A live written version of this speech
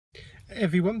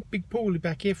Everyone, Big Pauly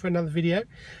back here for another video.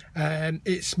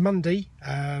 It's Monday,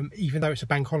 even though it's a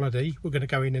bank holiday. We're going to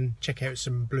go in and check out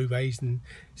some Blu-rays and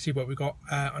see what we've got.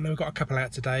 I know we've got a couple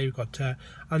out today. We've got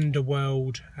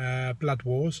Underworld, Blood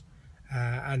Wars,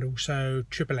 and also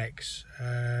XXX,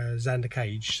 Xander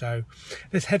Cage. So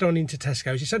let's head on into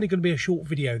Tesco's. It's only going to be a short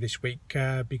video this week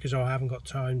because I haven't got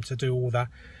time to do all the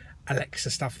Alexa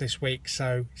stuff this week,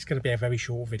 so it's going to be a very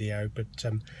short video, but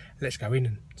let's go in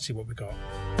and see what we got.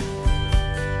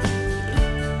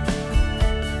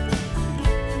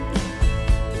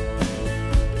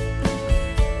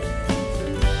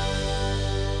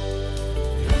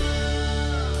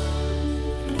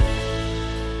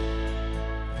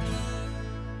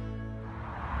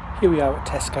 Here we are at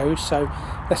Tesco's, so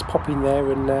let's pop in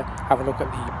there and have a look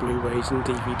at the Blu-rays and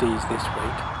DVDs this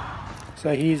week.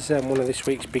 So here's one of this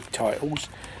week's big titles.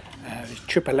 It's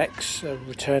XXX,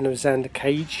 Return of Xander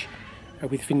Cage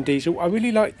with Vin Diesel. I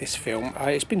really like this film.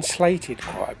 It's been slated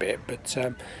quite a bit, but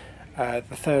the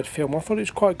third film I thought it was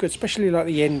quite good, especially like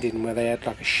the ending where they had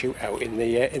like a shootout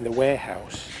in the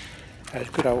warehouse. It's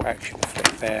a good old action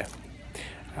flick there.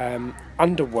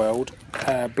 Underworld,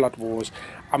 Blood Wars.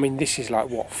 I mean, this is like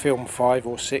what, film 5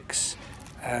 or 6.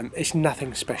 It's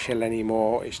nothing special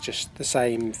anymore. It's just the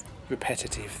same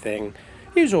repetitive thing.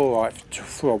 It was all right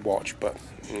for a watch, but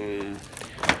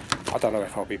I don't know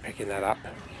if I'll be picking that up.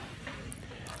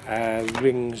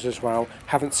 Rings as well.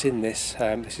 Haven't seen this.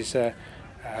 This is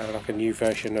like a new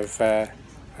version of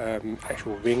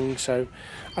actual Ring. So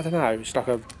I don't know. It's like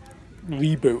a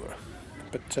reboot,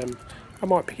 but I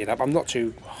might pick it up. I'm not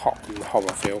too hot on the horror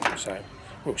film, so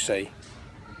we'll see.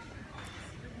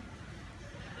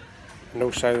 And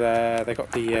also they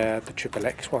got the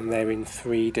XXX one there in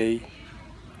 3D.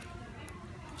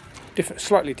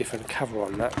 Slightly different cover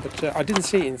on that, but I didn't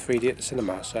see it in 3D at the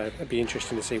cinema, so it'd be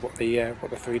interesting to see what the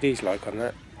 3D's like on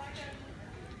that.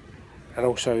 And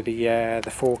also the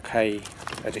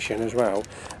 4K edition as well,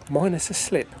 minus a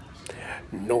slip.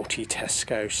 Naughty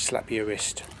Tesco, slap your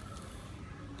wrist.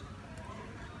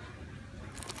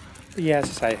 But yeah,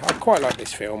 as I say, I quite like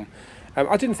this film.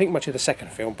 I didn't think much of the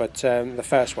second film, but the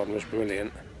first one was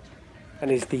brilliant. And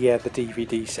here's the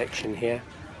DVD section here.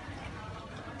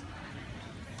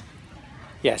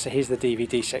 Yeah, so here's the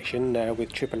DVD section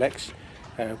with XXX,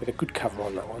 with a good cover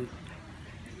on that one.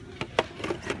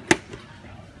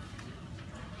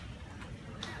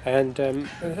 And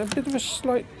a bit of a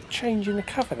slight change in the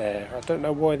cover there. I don't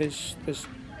know why there's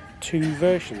two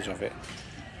versions of it.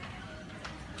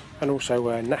 And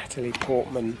also Natalie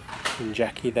Portman and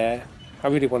Jackie there. I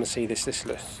really want to see this.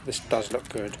 This does look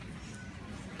good.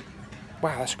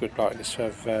 Wow, that's a good likeness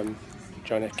of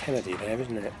John F. Kennedy there,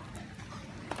 isn't it?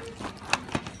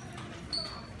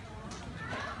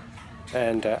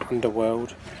 And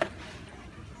Underworld.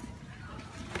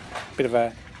 Bit of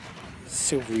a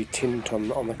silvery tint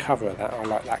on the cover of that. I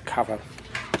like that cover.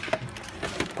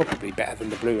 Probably better than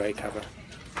the Blu-ray cover.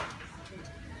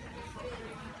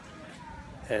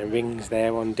 And Rings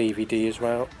there on DVD as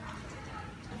well.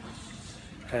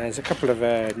 There's a couple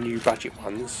of new budget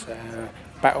ones.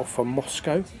 Battle for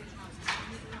Moscow.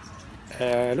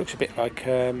 Looks a bit like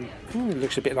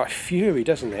Fury,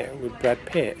 doesn't it, with Brad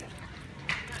Pitt?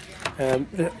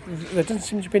 There doesn't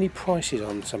seem to be any prices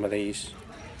on some of these.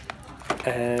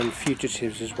 And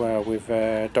Fugitives as well with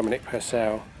Dominic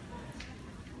Purcell.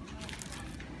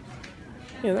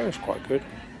 Yeah, that was quite good.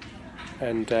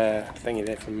 And thingy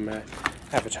there from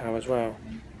Avatar as well.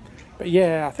 But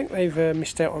yeah, I think they've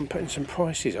missed out on putting some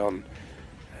prices on.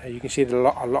 You can see that a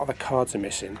lot of the cards are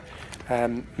missing.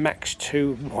 Max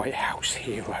 2 White House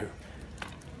Hero.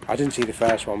 I didn't see the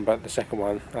first one, but the second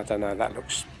one, I don't know, that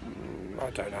looks, I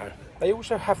don't know. They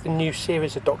also have the new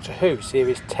series of Doctor Who,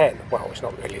 Series 10. Well, it's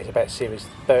not really, it's about Series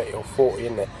 30 or 40,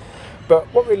 isn't it? But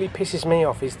what really pisses me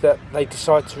off is that they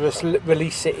decide to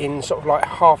release it in sort of like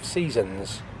half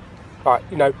seasons. Like,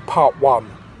 you know, part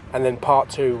 1. And then part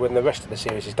 2 when the rest of the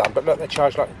series is done. But look, they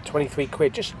charge like 23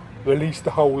 quid. Just release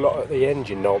the whole lot at the end,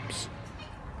 you knobs.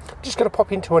 Just going to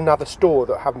pop into another store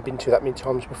that I haven't been to that many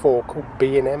times before, called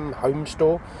B&M Home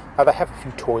Store. They have a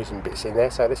few toys and bits in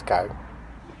there, so let's go.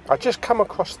 I just come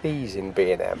across these in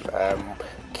B&M,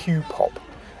 Q-Pop,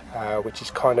 which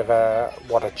is kind of a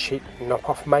cheap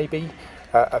knockoff maybe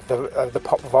of the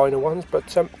pop vinyl ones,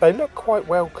 but they look quite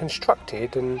well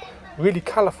constructed and really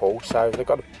colourful. So they've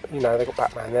got, you know, they've got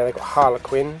Batman there, they've got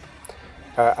Harlequin,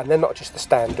 and they're not just the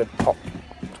standard pop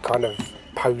kind of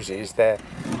poses. They're,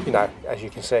 you know, as you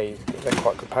can see, they're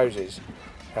quite good poses.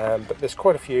 But there's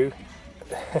quite a few.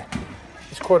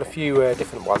 There's quite a few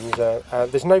different ones.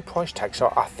 There's no price tag,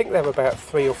 so I think they're about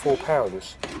 £3 or £4,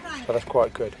 so that's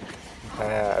quite good.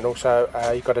 And also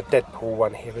you've got a Deadpool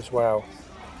one here as well.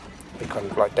 Be kind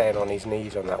of like down on his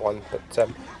knees on that one, but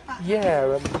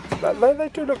yeah, they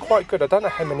do look quite good. I don't know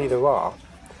how many there are.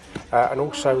 And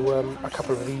also a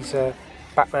couple of these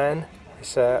Batman,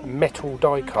 it's metal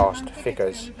die-cast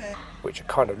figures, which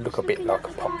kind of look a bit like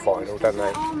a pop vinyl, don't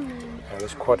they?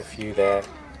 There's quite a few there.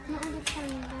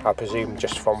 I presume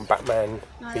just from Batman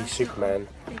v Superman.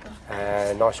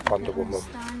 Nice Wonder Woman.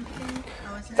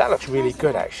 That looks really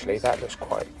good actually, that looks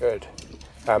quite good.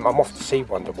 I'm off to see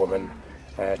Wonder Woman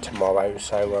tomorrow,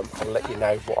 so I'll let you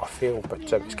know what I feel, but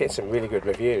it's getting some really good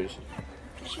reviews.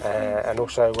 And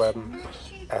also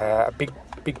a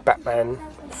big Batman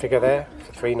figure there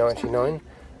for $3.99,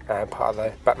 part of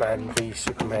the Batman v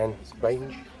Superman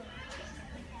range.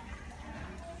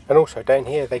 And also down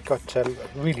here they got a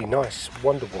really nice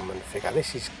Wonder Woman figure.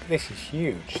 This is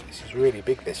huge. This is really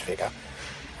big, this figure.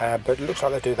 But it looks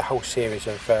like they do the whole series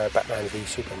of Batman v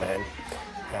Superman.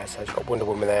 So it's got Wonder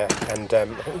Woman there, and I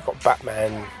think we've got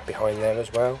Batman behind there as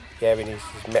well. Yeah, in his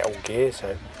metal gear.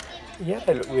 So yeah,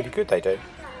 they look really good. They do.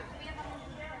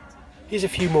 Here's a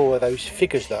few more of those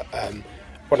figures that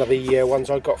one of the ones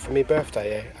I got for my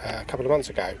birthday a couple of months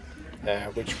ago,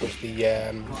 which was the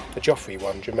Joffrey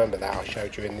one. Do you remember that I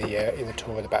showed you in the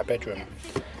tour of the back bedroom?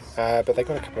 But they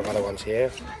got a couple of other ones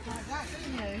here.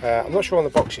 I'm not sure on the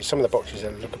boxes. Some of the boxes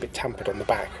look a bit tampered on the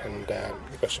back, and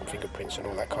we've got some fingerprints and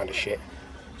all that kind of shit.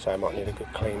 So I might need a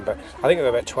good clean. But I think they're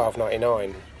about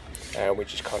 $12.99.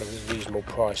 Which is kind of a reasonable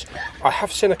price. I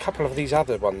have seen a couple of these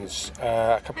other ones,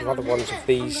 a couple of other ones of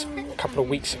these a couple of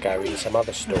weeks ago in some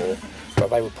other store, but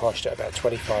they were priced at about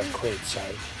 25 quid, so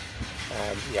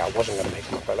yeah, I wasn't going to pick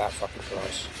them up at that fucking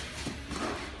price.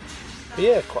 But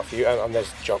yeah, quite a few, and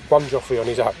there's one Joffrey on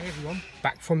his own. Hey everyone,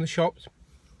 back from the shops.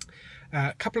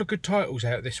 A couple of good titles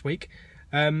out this week.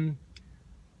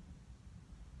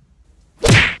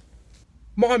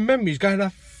 My memory's going to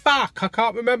fuck, I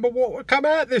can't remember what would come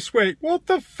out this week. What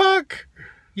the fuck?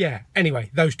 Yeah,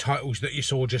 anyway, those titles that you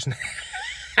saw just now.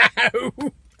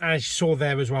 As you saw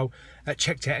there as well,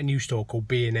 checked out a new store called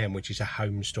B&M, which is a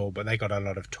home store, but they got a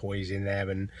lot of toys in there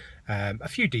and a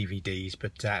few DVDs,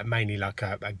 but mainly like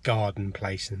a garden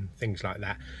place and things like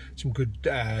that. Some good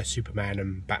Superman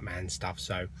and Batman stuff,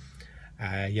 so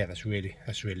yeah, that's really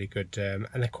good, and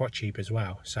they're quite cheap as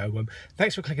well. So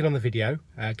thanks for clicking on the video.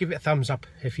 Give it a thumbs up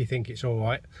if you think it's all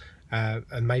right,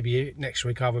 and maybe next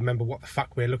week I'll remember what the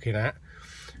fuck we're looking at.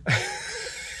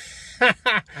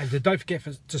 And don't forget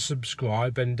to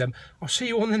subscribe, and I'll see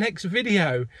you on the next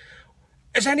video.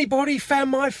 Has anybody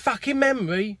found my fucking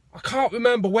memory? I can't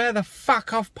remember where the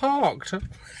fuck I've parked.